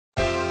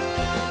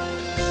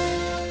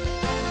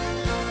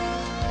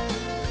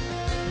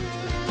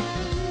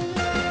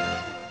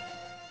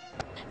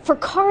For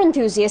car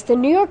enthusiasts, the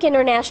New York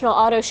International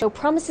Auto Show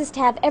promises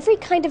to have every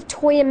kind of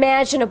toy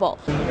imaginable.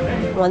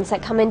 Ones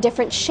that come in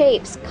different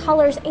shapes,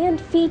 colors, and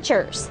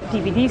features.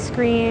 DVD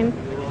screen,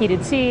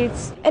 heated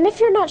seats. And if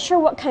you're not sure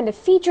what kind of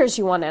features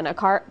you want in a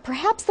car,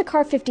 perhaps the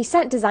car 50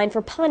 Cent designed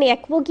for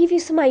Pontiac will give you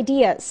some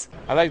ideas.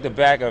 I like the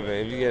back of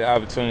it. If you get an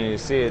opportunity to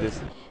see it,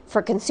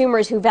 For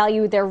consumers who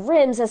value their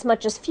rims as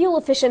much as fuel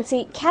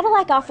efficiency,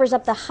 Cadillac offers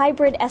up the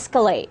hybrid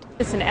Escalade.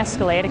 It's an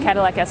Escalade, a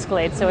Cadillac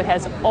Escalade, so it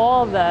has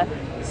all the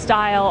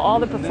style, all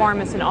the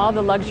performance, and all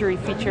the luxury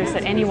features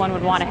that anyone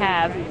would want to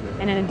have.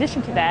 And in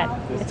addition to that,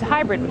 it's a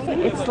hybrid.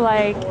 It's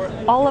like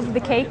all of the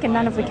cake and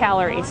none of the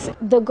calories.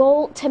 The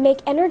goal, to make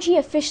energy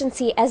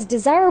efficiency as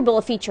desirable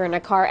a feature in a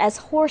car as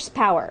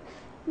horsepower.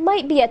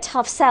 Might be a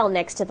tough sell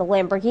next to the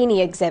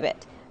Lamborghini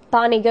exhibit.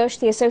 Bonny Ghosh,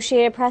 The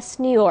Associated Press,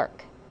 New York.